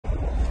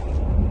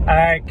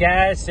Alright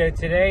guys, so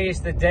today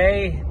is the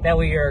day that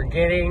we are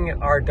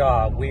getting our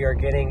dog. We are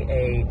getting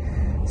a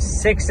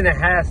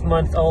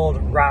 6.5-month-old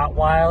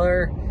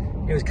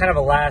Rottweiler. It was kind of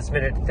a last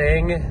minute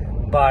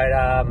thing,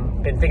 but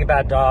been thinking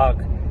about a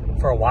dog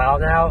for a while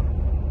now.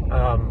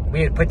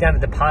 We had put down a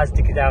deposit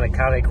to get down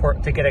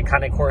to get a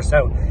Cane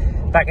Corso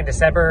back in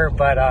December,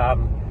 but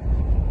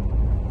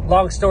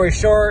long story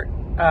short,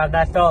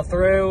 that fell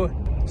through.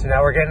 So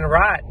now we're getting a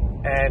Rott,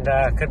 and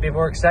couldn't be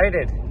more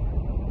excited.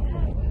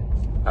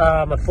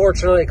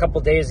 Unfortunately, a couple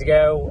days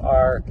ago,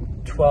 our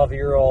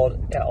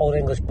 12-year-old Old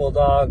English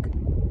Bulldog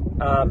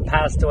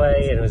passed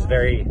away, and it was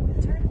very,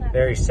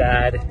 very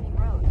sad.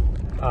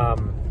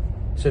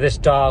 So this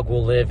dog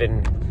will live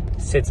in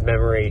Sid's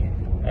memory,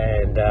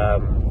 and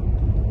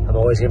I'm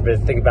always going to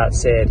think about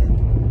Sid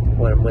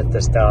when I'm with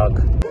this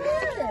dog.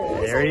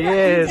 There he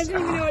is. I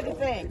don't even know what to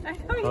think.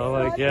 Oh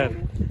my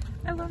God.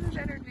 I love his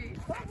energy.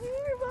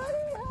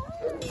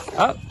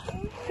 Oh.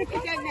 He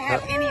doesn't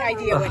have any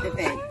idea what to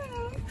think.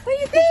 What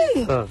do you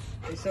think?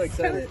 He's so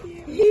excited.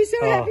 He's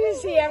so happy to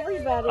see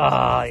everybody.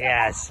 Oh,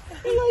 yes.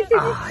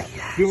 Oh,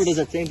 yes. Boomer does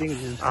that same thing as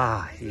his.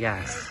 Ah,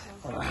 yes.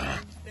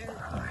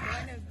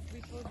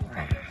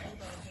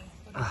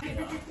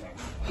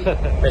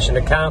 Mission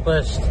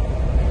accomplished.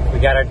 We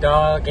got our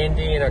dog,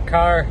 Indy, in our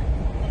car.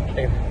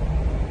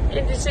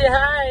 Indy, say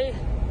hi.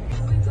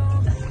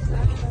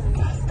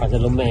 Our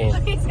little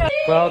man.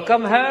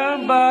 Welcome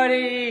home,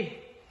 buddy.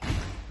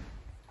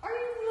 Are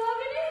you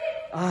loving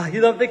it? Oh,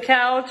 you love the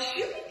couch?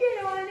 You can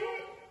get on it.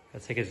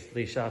 Let's take his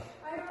leash off.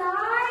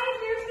 Bye-bye.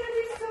 There's going to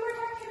be so much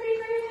activity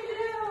for you to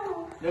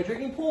do. No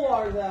drinking pool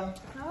water though.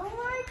 Oh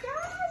my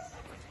gosh.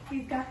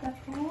 You've got the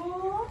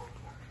pool.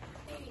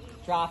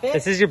 Drop it.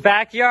 This is your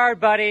backyard,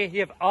 buddy.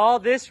 You have all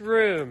this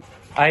room.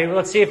 All right,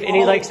 let's see if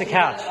Indy likes the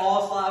couch.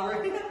 All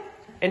slobbery.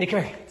 Indy,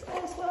 come here. It's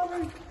all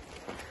slobbery.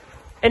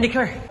 Indy,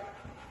 come here.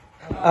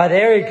 Oh,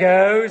 there he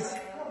goes.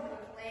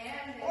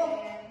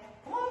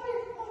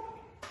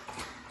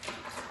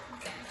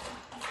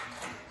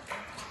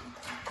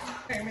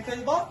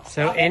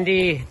 So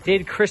Indy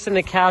did christen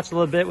the couch a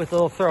little bit with a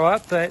little throw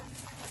up, but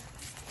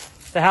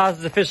the house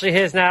is officially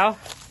his now.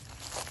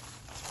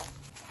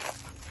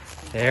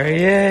 There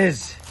he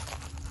is.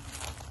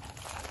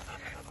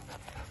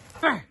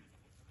 Come here.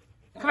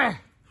 Come here.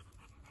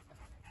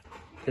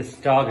 This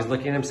dog is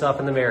looking at himself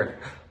in the mirror.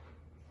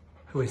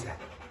 Who is that?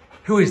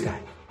 Who is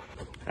that?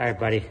 All right,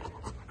 buddy.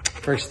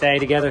 First day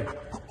together.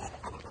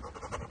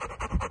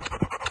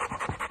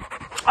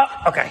 Oh,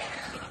 okay.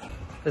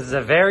 This is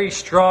a very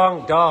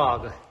strong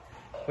dog,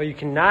 but you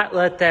cannot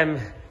let them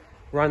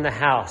run the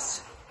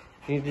house.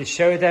 You need to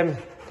show them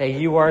that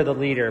you are the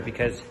leader,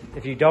 because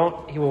if you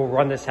don't, he will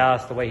run this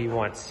house the way he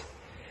wants.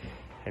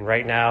 And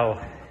right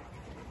now,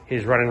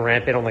 he's running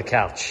rampant on the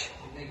couch.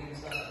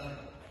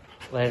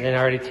 Landon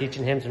already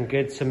teaching him some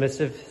good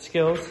submissive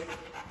skills.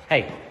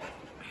 Hey,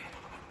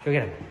 go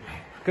get him.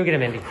 Go get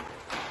him, Indy.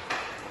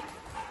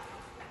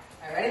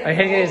 I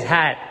hit his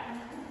hat.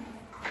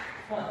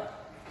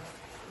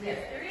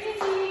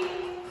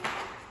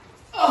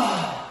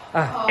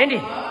 Indy,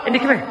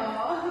 come here.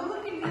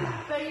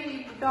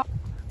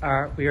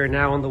 We are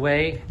now on the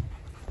way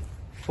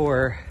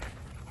for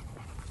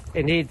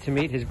Indy to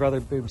meet his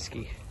brother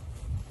Boomski.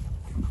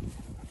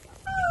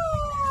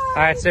 All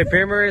right, so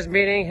Boomer is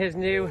meeting his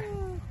new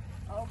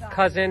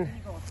cousin.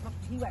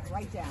 He went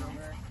right down.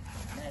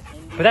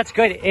 But that's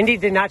good. Indy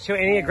did not show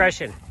any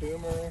aggression.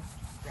 Boomer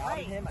growled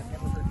him. I've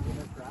never heard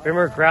Boomer growl.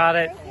 Boomer growled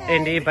at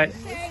Indy, but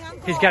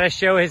he's got to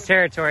show his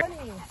territory.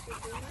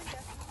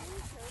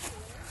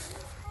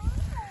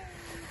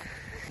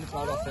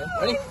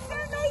 Ready?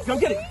 Go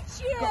get it.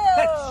 Go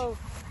Fetch.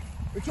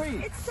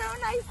 Retrieve. It's so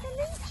nice to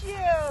meet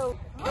you.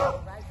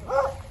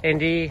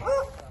 Indy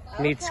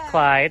meets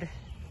Clyde.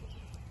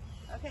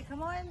 Okay,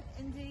 come on,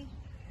 Indy.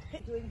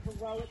 Doing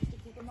heroics to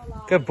keep him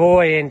alive. Good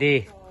boy,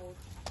 Indy.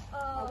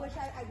 I wish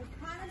I was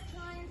kind of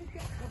trying to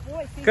get the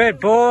boys. Good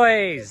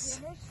boys.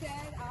 Boomer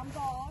said I'm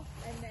boss,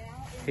 and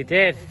now He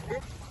did.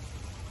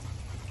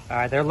 All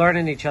right, they're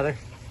learning each other.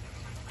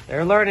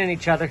 They're learning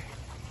each other.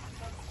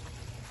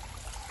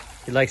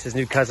 He likes his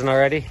new cousin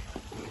already.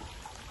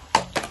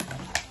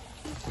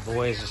 The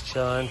boy is just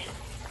chilling.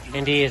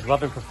 Indy is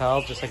love and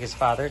propelled, just like his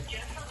father.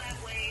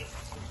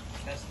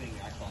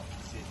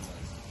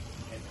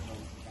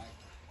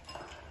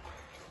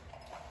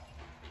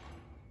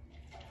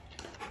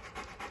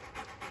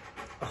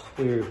 Oh,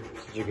 you're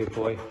such a good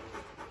boy.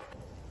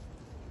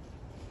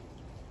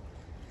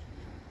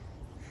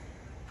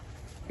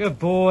 Good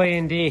boy,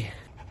 Indy.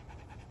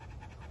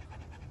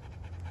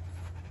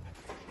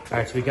 All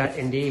right, so we got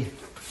Indy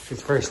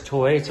his first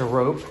toy. It's a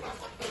rope.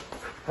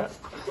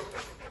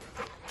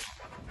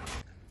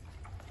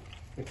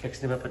 We're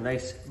fixing him up a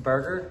nice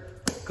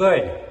burger.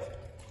 Good.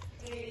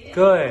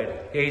 Good.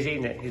 Yeah, he's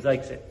eating it. He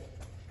likes it.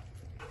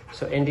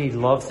 So Indy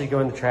loves to go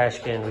in the trash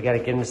can. We got to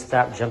get him to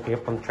stop jumping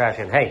up on the trash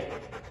can. Hey,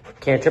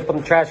 can't jump on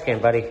the trash can,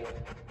 buddy.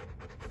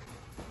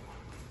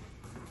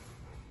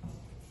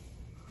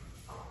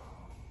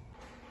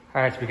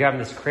 All right, so we got him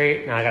this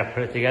crate. Now I got to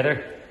put it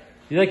together.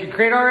 You like your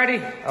crate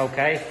already?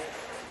 Okay.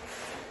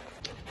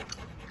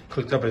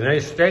 Cooked up a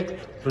nice steak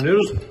for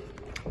noodles.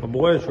 My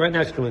boy is right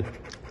next to me.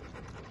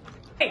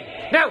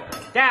 Hey, no,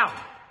 down.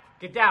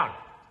 Get down.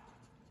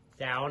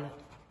 Down.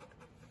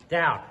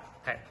 Down.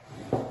 Okay.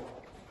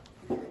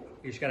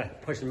 You just gotta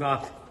push him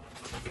off.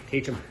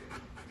 Teach him.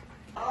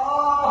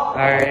 All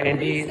right,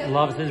 Indy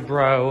loves his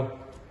bro.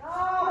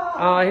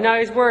 Oh, now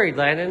he's worried,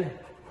 Landon.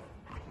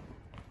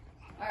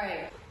 All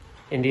right.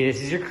 Indy, this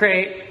is your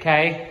crate,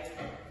 okay?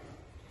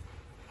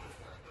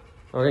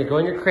 We're gonna go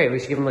in your crate. We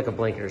should give him like a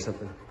blanket or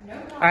something. No.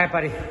 All right,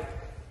 buddy.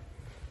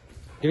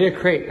 Give me a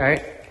crate, all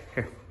right?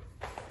 Here.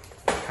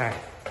 All right.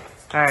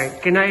 All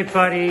right, good night,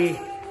 buddy.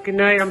 Good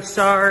night, I'm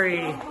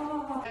sorry.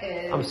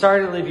 I'm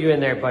sorry to leave you in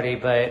there, buddy,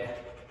 but...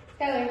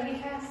 Tyler, he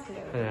has to.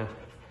 Yeah.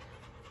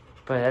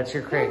 But that's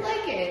your crate. He'll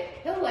like it.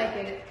 He'll like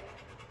it.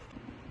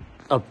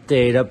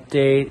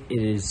 Update.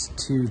 It is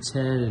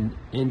 2:10 and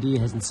Indy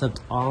hasn't slept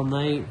all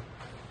night.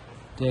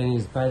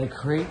 Danny's by the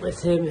crate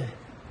with him.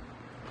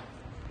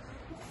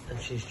 And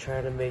she's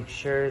trying to make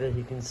sure that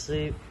he can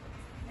sleep.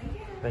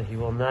 But he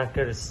will not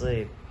go to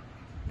sleep.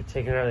 We're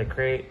taking out of the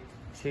crate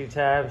 2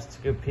 times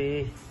to go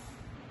pee.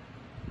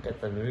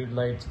 Got the mood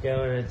lights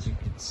going, as you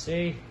can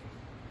see.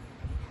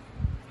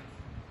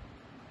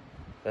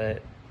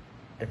 But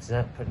it's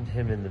not putting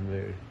him in the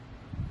mood.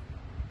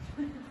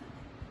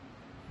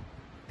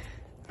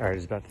 All right,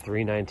 it's about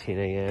 3:19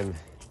 a.m.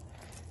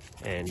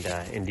 and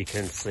Indy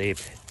couldn't sleep.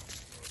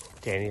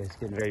 Danny is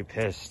getting very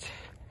pissed.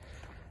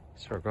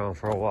 So we're going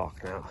for a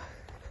walk now.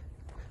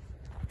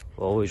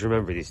 We'll always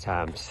remember these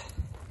times.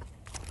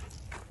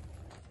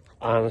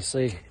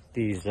 Honestly,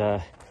 these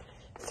 3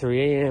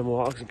 a.m.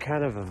 walks are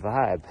kind of a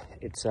vibe.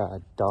 It's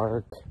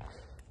dark,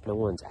 no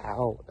one's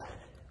out.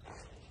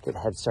 Get a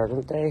head start on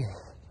the day.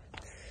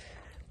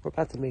 We're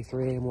about to make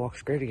 3 a.m.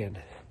 walks great again.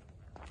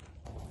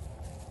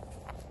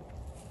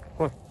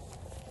 Come on.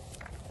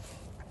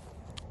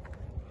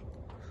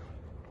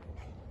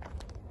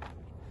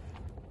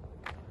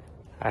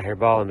 I hear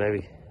balling,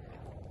 baby.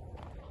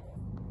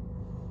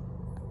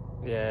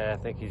 Yeah,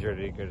 I think he's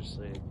ready to go to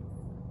sleep.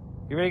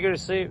 You ready to go to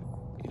sleep?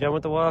 You done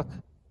with the walk?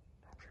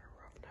 After a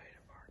rough night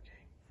of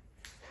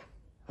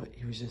barking.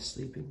 He was just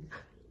sleeping.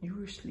 You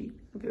were sleeping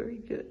very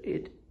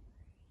good.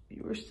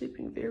 You were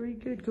sleeping very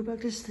good. Go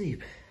back to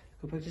sleep.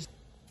 Go back to sleep.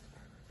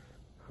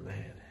 Oh,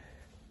 man.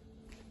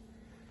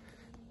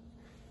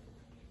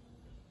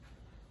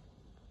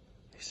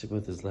 He's sleeping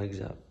with his legs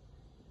up.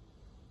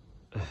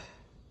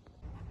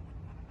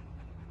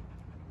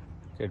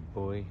 Good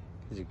boy.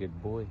 He's a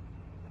good boy.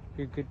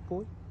 You're a good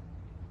boy.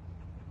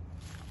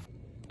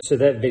 So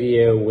that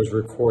video was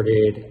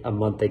recorded a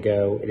month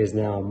ago. It is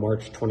now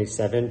March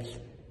 27th.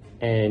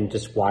 And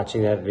just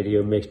watching that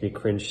video makes me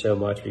cringe so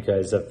much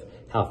because of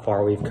how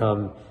far we've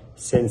come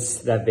since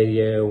that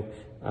video.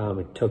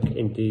 It took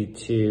Indy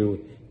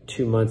to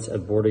 2 months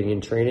of boarding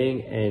and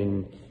training,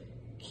 and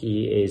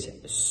he is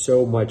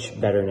so much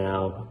better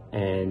now.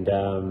 And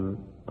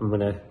I'm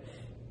gonna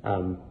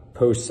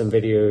post some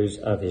videos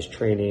of his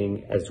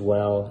training as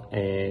well,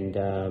 and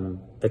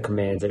the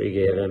commands that we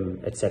gave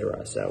him,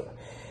 etc. So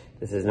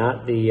this is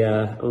not the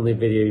only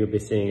video you'll be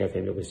seeing of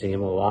him. You'll be seeing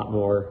him a lot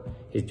more.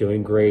 He's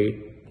doing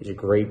great. He's a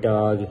great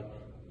dog.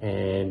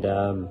 And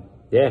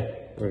yeah,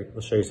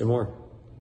 we'll show you some more.